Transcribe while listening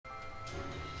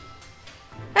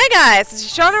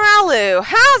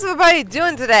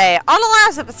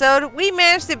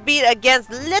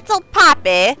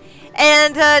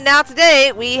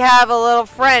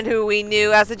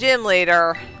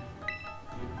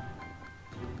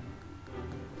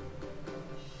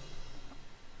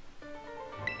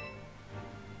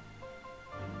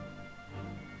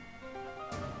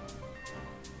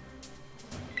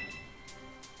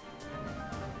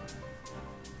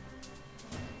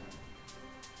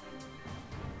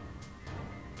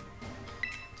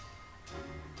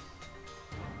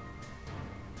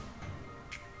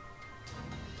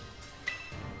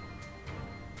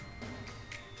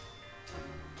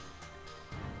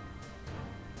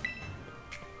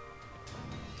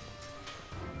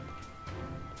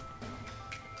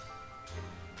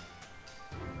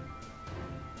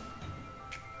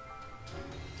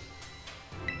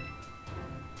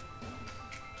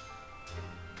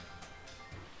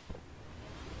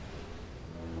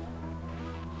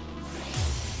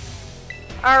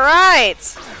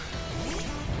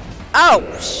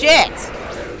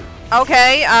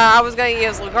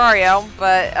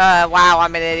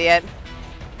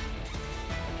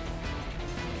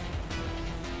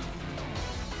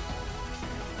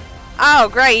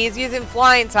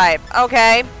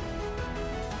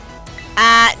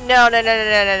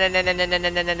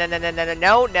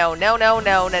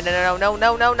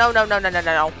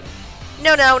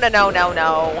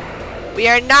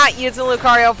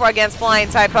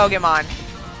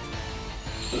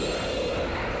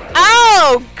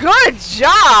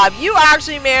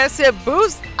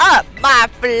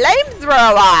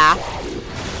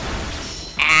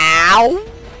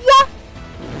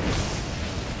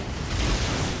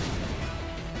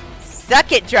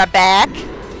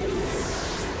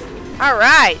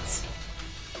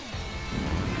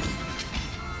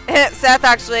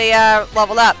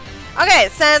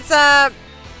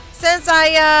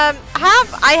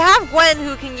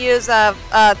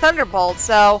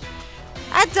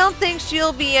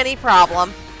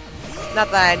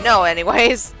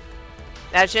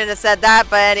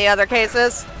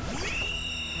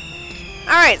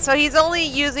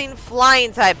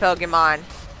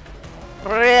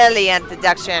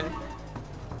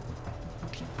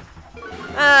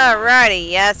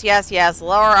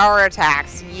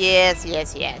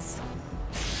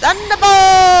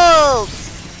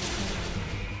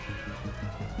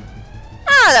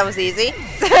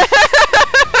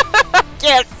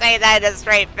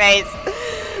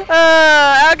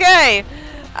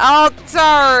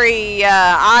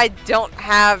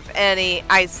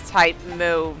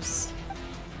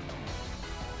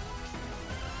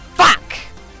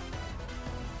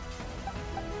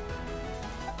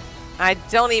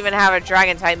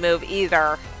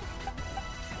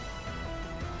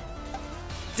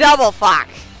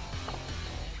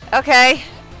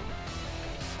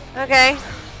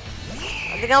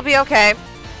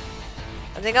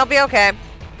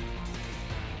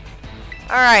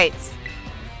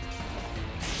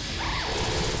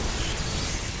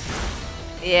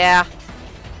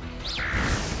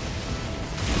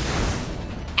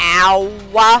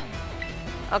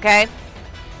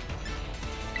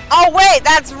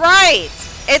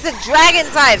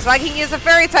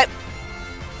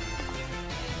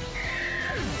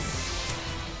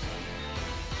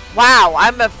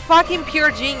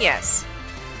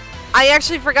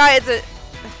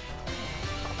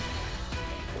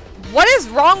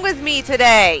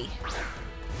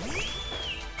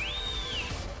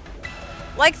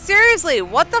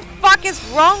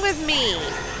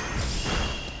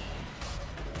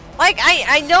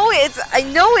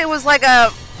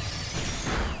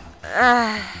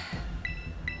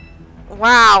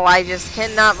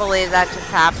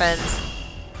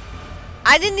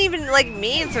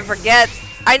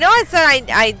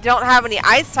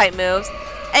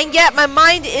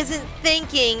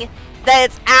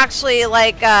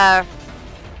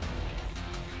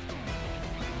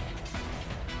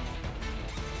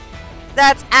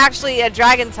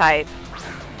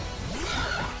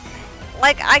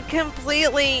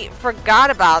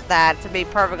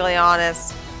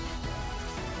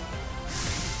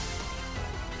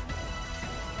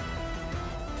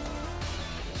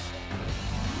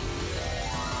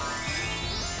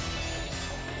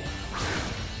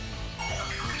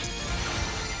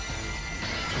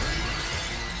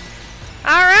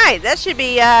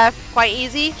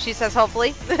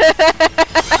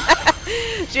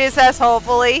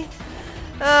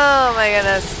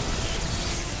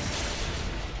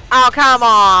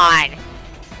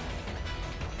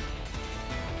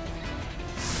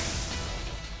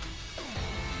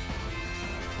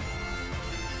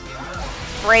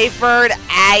Brave bird.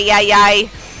 Ay, ay, ay.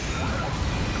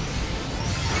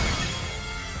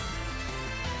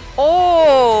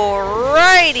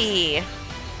 Alrighty.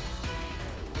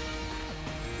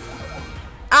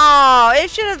 Oh, it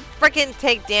should have freaking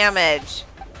take damage.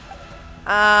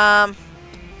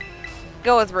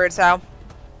 Go with Ruto.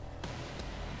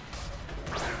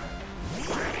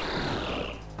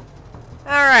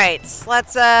 Alright,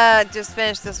 let's just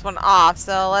finish this one off.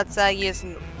 So let's use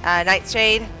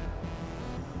Nightshade.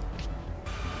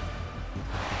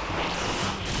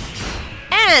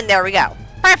 And there we go.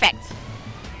 Perfect.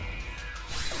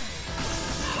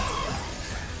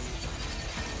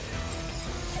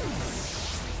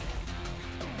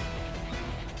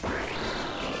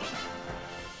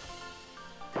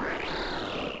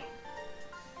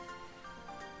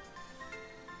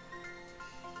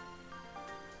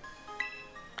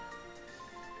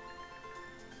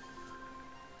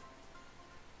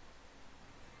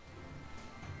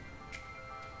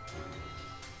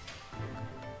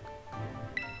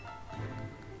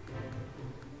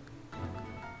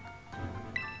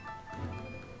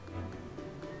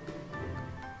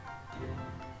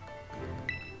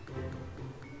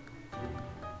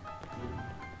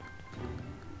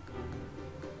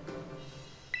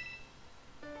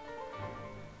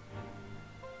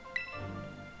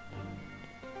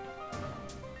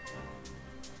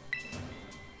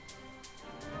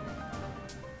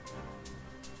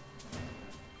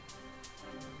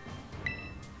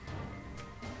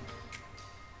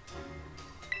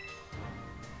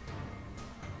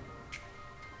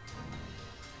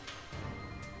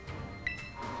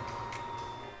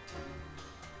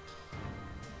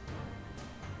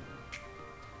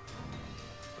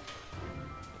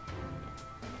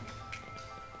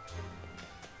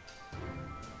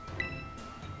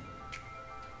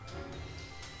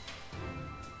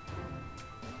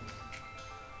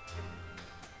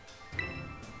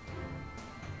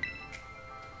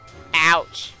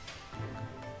 Ouch.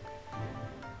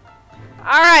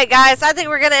 Alright guys, I think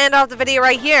we're going to end off the video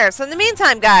right here. So in the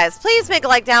meantime guys, please make a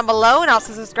like down below and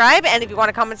also subscribe. And if you want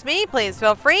to comment to me, please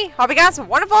feel free. Hope you guys have a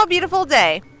wonderful, beautiful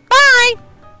day. Bye!